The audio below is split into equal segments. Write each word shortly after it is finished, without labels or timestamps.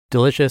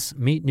Delicious,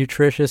 meat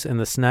nutritious, and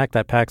the snack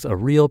that packs a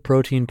real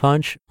protein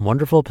punch,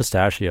 Wonderful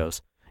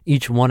Pistachios.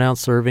 Each 1 ounce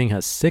serving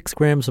has 6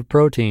 grams of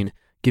protein,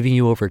 giving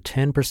you over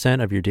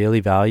 10% of your daily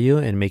value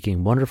and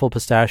making Wonderful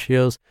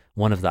Pistachios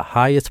one of the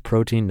highest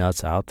protein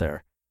nuts out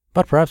there.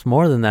 But perhaps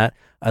more than that,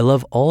 I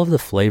love all of the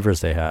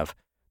flavors they have.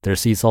 Their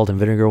sea salt and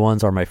vinegar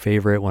ones are my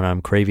favorite when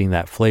I'm craving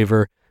that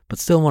flavor, but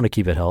still want to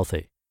keep it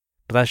healthy.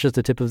 But that's just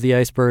the tip of the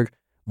iceberg.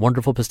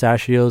 Wonderful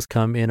Pistachios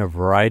come in a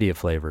variety of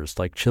flavors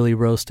like chili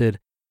roasted,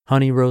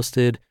 honey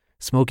roasted,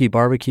 smoky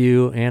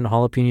barbecue, and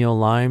jalapeno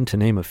lime, to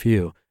name a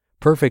few.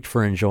 Perfect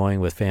for enjoying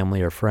with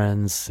family or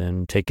friends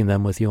and taking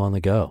them with you on the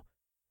go.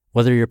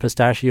 Whether you're a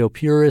pistachio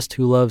purist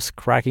who loves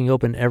cracking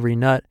open every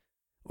nut,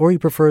 or you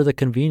prefer the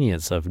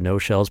convenience of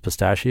no-shells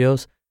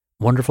pistachios,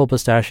 Wonderful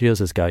Pistachios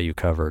has got you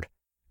covered.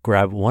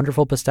 Grab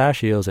Wonderful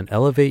Pistachios and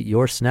elevate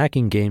your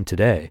snacking game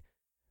today.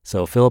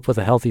 So fill up with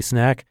a healthy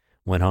snack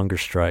when hunger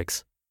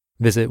strikes.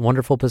 Visit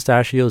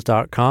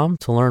wonderfulpistachios.com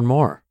to learn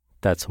more.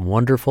 That's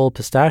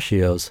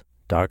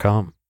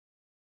wonderfulpistachios.com.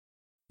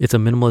 It's a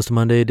Minimalist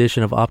Monday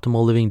edition of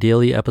Optimal Living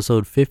Daily,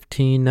 episode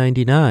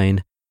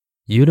 1599,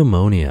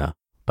 Eudaemonia,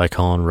 by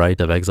Colin Wright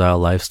of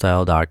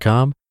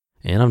ExileLifestyle.com,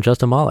 and I'm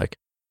Justin Malik.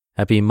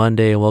 Happy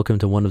Monday and welcome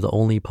to one of the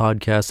only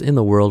podcasts in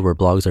the world where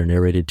blogs are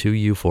narrated to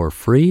you for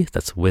free.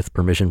 That's with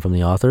permission from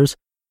the authors.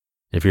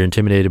 If you're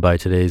intimidated by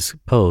today's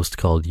post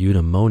called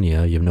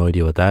Eudaemonia, you have no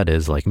idea what that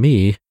is, like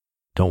me,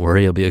 don't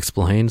worry, it'll be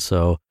explained.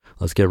 So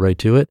let's get right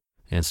to it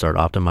and start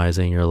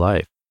optimizing your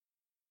life.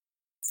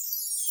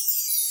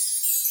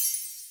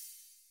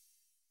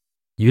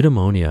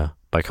 Eudaemonia,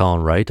 by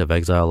Colin Wright of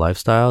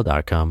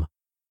ExileLifestyle.com.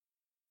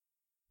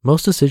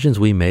 Most decisions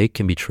we make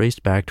can be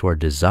traced back to our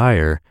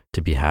desire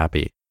to be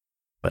happy.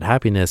 But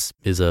happiness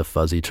is a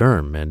fuzzy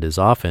term and is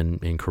often,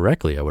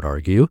 incorrectly I would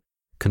argue,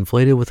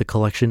 conflated with a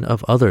collection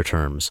of other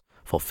terms,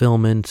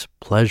 fulfillment,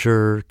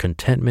 pleasure,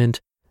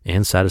 contentment,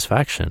 and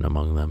satisfaction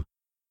among them.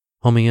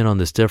 Homing in on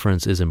this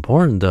difference is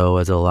important though,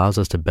 as it allows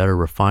us to better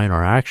refine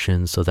our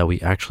actions so that we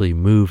actually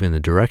move in the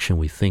direction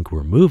we think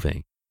we're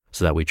moving,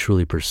 so that we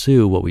truly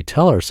pursue what we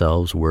tell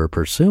ourselves we're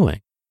pursuing.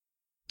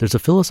 There's a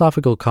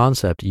philosophical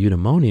concept,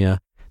 eudaemonia,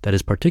 that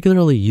is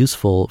particularly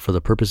useful for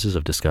the purposes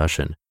of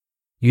discussion.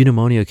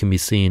 Eudaemonia can be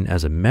seen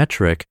as a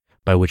metric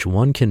by which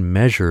one can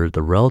measure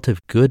the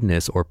relative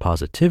goodness or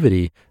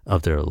positivity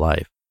of their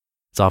life.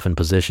 It's often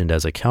positioned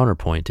as a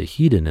counterpoint to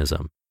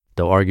hedonism,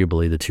 though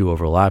arguably the two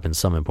overlap in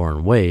some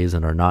important ways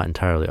and are not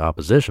entirely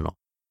oppositional.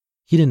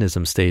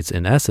 Hedonism states,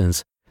 in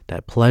essence,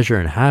 that pleasure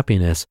and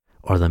happiness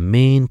are the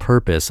main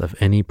purpose of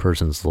any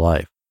person's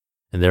life,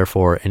 and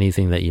therefore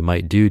anything that you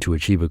might do to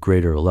achieve a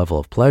greater level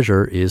of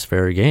pleasure is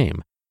fair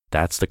game.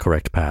 That's the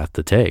correct path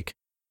to take.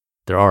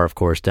 There are, of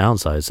course,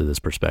 downsides to this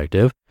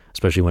perspective,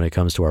 especially when it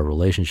comes to our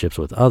relationships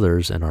with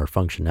others and our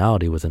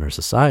functionality within our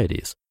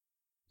societies.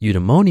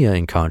 Eudaemonia,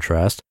 in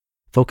contrast,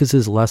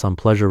 focuses less on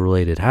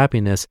pleasure-related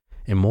happiness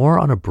and more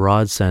on a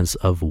broad sense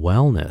of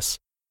wellness.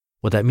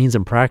 What that means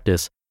in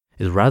practice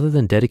is rather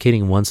than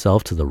dedicating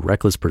oneself to the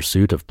reckless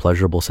pursuit of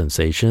pleasurable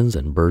sensations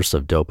and bursts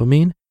of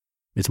dopamine,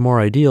 it's more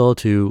ideal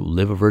to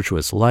live a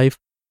virtuous life,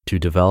 to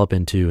develop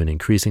into an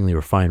increasingly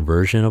refined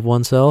version of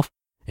oneself,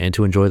 and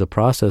to enjoy the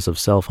process of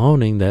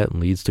self-honing that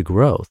leads to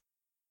growth.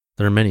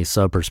 There are many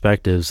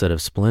sub-perspectives that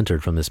have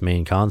splintered from this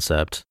main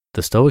concept.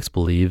 The Stoics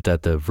believe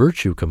that the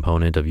virtue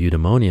component of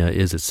eudaemonia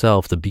is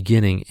itself the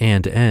beginning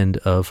and end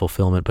of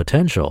fulfillment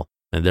potential,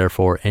 and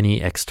therefore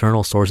any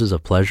external sources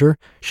of pleasure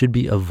should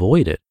be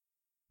avoided,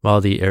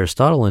 while the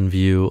Aristotelian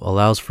view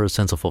allows for a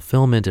sense of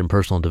fulfillment in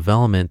personal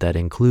development that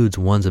includes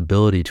one's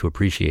ability to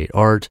appreciate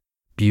art,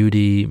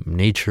 beauty,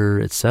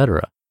 nature,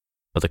 etc.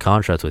 But the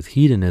contrast with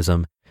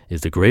hedonism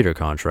is the greater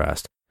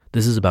contrast.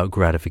 This is about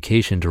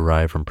gratification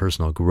derived from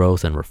personal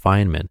growth and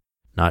refinement,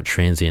 not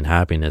transient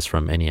happiness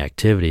from any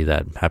activity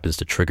that happens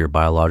to trigger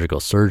biological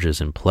surges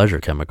in pleasure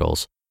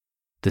chemicals.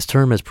 This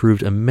term has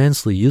proved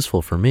immensely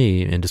useful for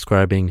me in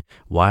describing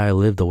why I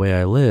live the way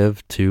I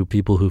live to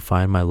people who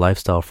find my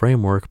lifestyle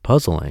framework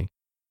puzzling.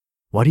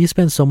 Why do you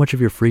spend so much of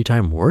your free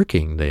time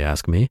working, they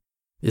ask me.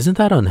 Isn't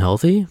that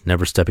unhealthy,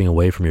 never stepping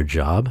away from your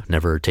job,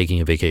 never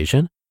taking a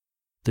vacation?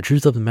 The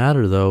truth of the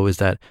matter, though, is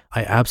that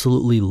I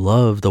absolutely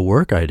love the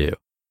work I do.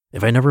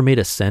 If I never made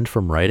a cent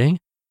from writing,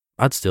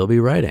 I'd still be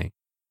writing.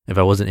 If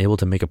I wasn't able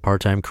to make a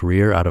part-time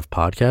career out of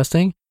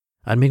podcasting,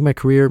 I'd make my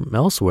career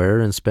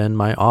elsewhere and spend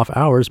my off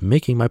hours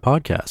making my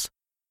podcasts.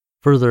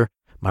 Further,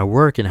 my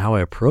work and how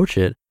I approach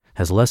it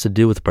has less to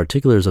do with the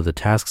particulars of the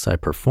tasks I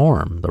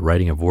perform, the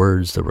writing of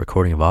words, the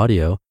recording of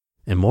audio,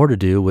 and more to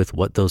do with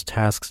what those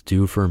tasks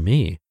do for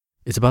me.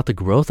 It's about the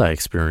growth I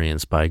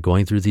experience by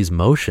going through these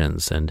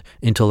motions and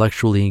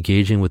intellectually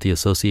engaging with the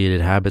associated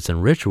habits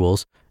and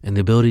rituals and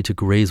the ability to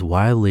graze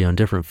widely on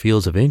different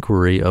fields of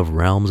inquiry of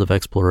realms of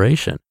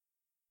exploration.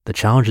 The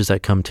challenges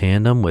that come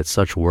tandem with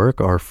such work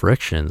are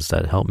frictions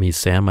that help me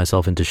sand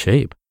myself into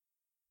shape.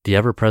 The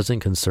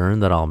ever-present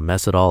concern that I'll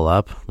mess it all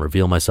up,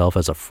 reveal myself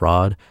as a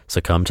fraud,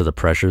 succumb to the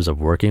pressures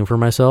of working for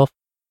myself,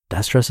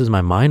 that stresses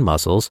my mind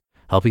muscles,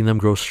 helping them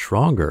grow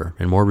stronger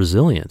and more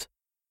resilient.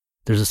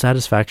 There's a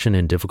satisfaction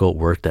in difficult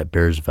work that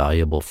bears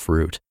valuable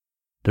fruit.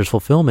 There's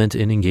fulfillment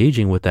in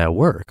engaging with that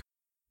work.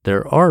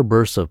 There are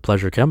bursts of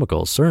pleasure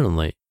chemicals,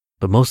 certainly,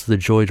 but most of the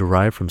joy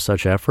derived from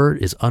such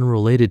effort is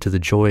unrelated to the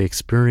joy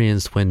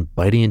experienced when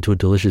biting into a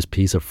delicious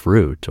piece of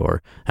fruit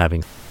or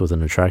having sex with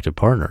an attractive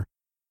partner.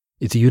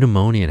 It's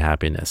eudaemonian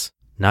happiness,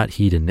 not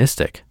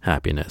hedonistic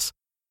happiness.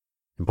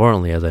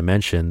 Importantly, as I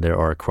mentioned, there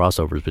are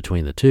crossovers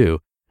between the two.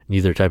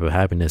 Neither type of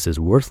happiness is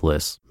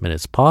worthless, and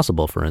it's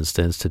possible, for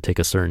instance, to take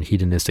a certain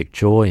hedonistic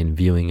joy in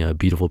viewing a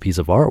beautiful piece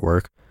of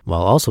artwork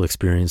while also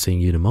experiencing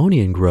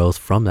eudaemonian growth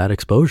from that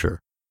exposure.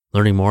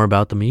 Learning more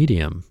about the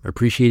medium,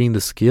 appreciating the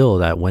skill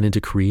that went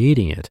into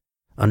creating it,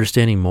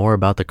 understanding more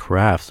about the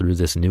craft through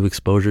this new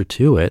exposure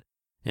to it,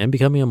 and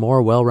becoming a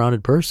more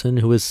well-rounded person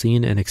who has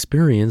seen and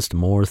experienced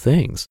more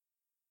things.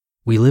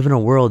 We live in a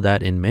world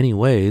that in many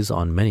ways,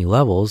 on many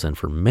levels, and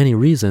for many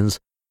reasons,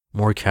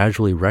 more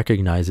casually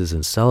recognizes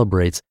and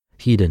celebrates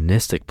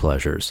hedonistic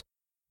pleasures.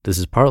 This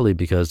is partly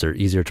because they're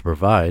easier to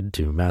provide,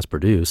 to mass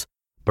produce,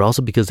 but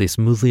also because they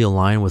smoothly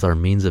align with our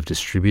means of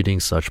distributing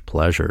such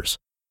pleasures.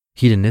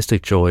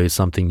 Hedonistic joy is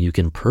something you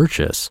can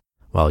purchase,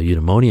 while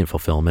eudaemonian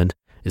fulfillment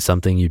is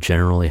something you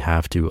generally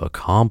have to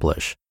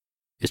accomplish.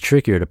 It's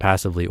trickier to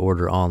passively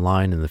order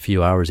online in the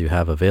few hours you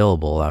have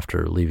available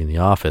after leaving the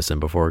office and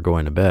before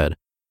going to bed.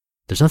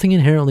 There's nothing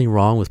inherently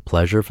wrong with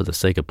pleasure for the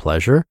sake of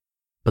pleasure,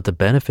 but the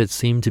benefits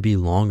seem to be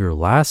longer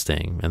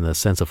lasting, and the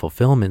sense of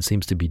fulfillment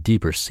seems to be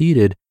deeper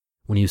seated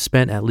when you've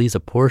spent at least a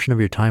portion of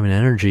your time and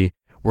energy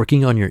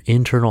working on your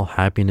internal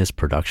happiness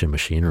production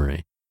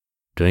machinery.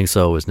 Doing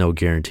so is no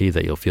guarantee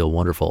that you'll feel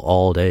wonderful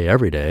all day,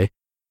 every day,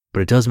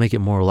 but it does make it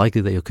more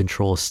likely that you'll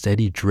control a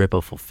steady drip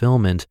of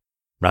fulfillment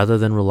rather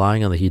than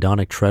relying on the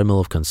hedonic treadmill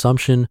of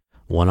consumption,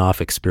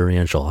 one-off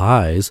experiential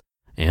highs,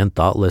 and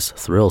thoughtless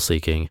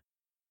thrill-seeking.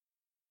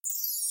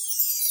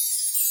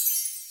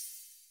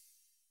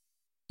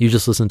 You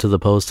just listened to the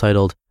post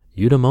titled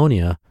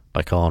Eudaemonia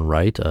by Colin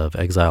Wright of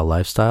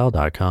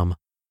ExileLifestyle.com.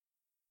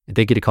 And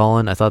thank you to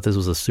Colin. I thought this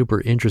was a super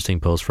interesting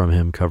post from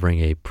him covering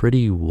a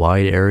pretty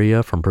wide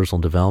area from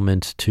personal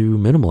development to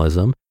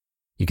minimalism.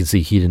 You can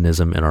see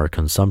hedonism in our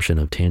consumption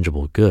of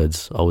tangible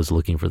goods, always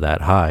looking for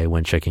that high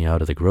when checking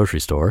out at the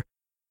grocery store,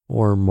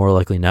 or more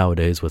likely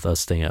nowadays with us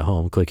staying at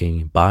home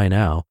clicking buy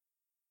now.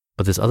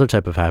 But this other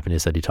type of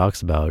happiness that he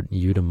talks about,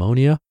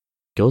 eudaemonia,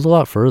 goes a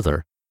lot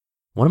further.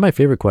 One of my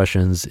favorite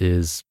questions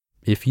is,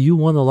 if you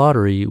won the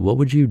lottery, what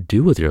would you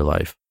do with your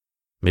life?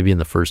 Maybe in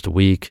the first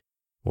week,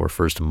 or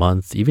first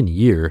month, even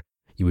year,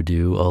 you would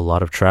do a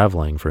lot of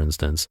traveling, for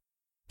instance.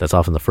 That's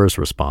often the first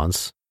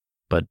response.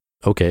 But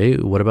okay,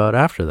 what about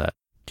after that?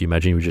 Do you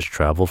imagine you would just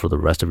travel for the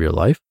rest of your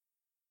life?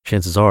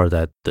 Chances are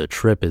that the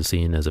trip is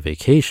seen as a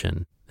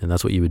vacation, and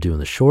that's what you would do in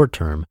the short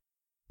term.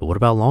 But what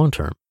about long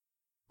term?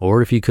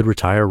 Or if you could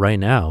retire right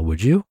now,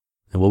 would you?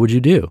 And what would you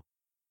do?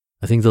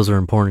 I think those are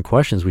important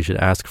questions we should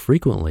ask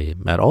frequently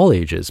at all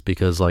ages,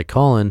 because like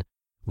Colin,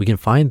 we can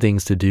find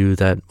things to do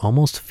that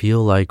almost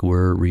feel like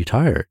we're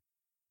retired.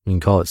 We can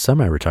call it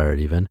semi-retired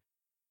even.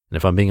 And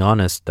if I'm being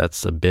honest,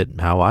 that's a bit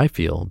how I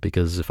feel,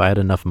 because if I had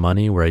enough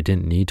money where I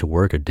didn't need to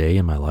work a day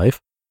in my life,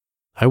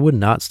 I would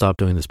not stop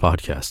doing this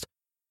podcast.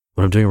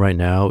 What I'm doing right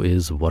now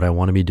is what I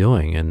want to be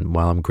doing. And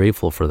while I'm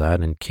grateful for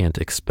that and can't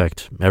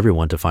expect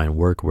everyone to find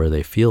work where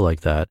they feel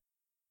like that,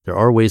 there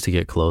are ways to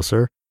get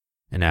closer,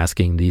 and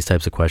asking these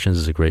types of questions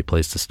is a great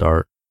place to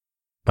start.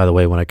 By the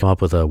way, when I come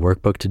up with a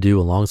workbook to do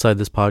alongside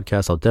this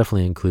podcast, I'll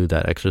definitely include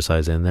that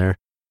exercise in there.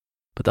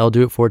 But that'll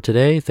do it for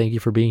today. Thank you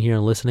for being here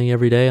and listening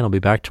every day, and I'll be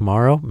back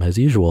tomorrow, as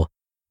usual,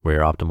 where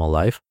your optimal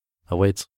life awaits.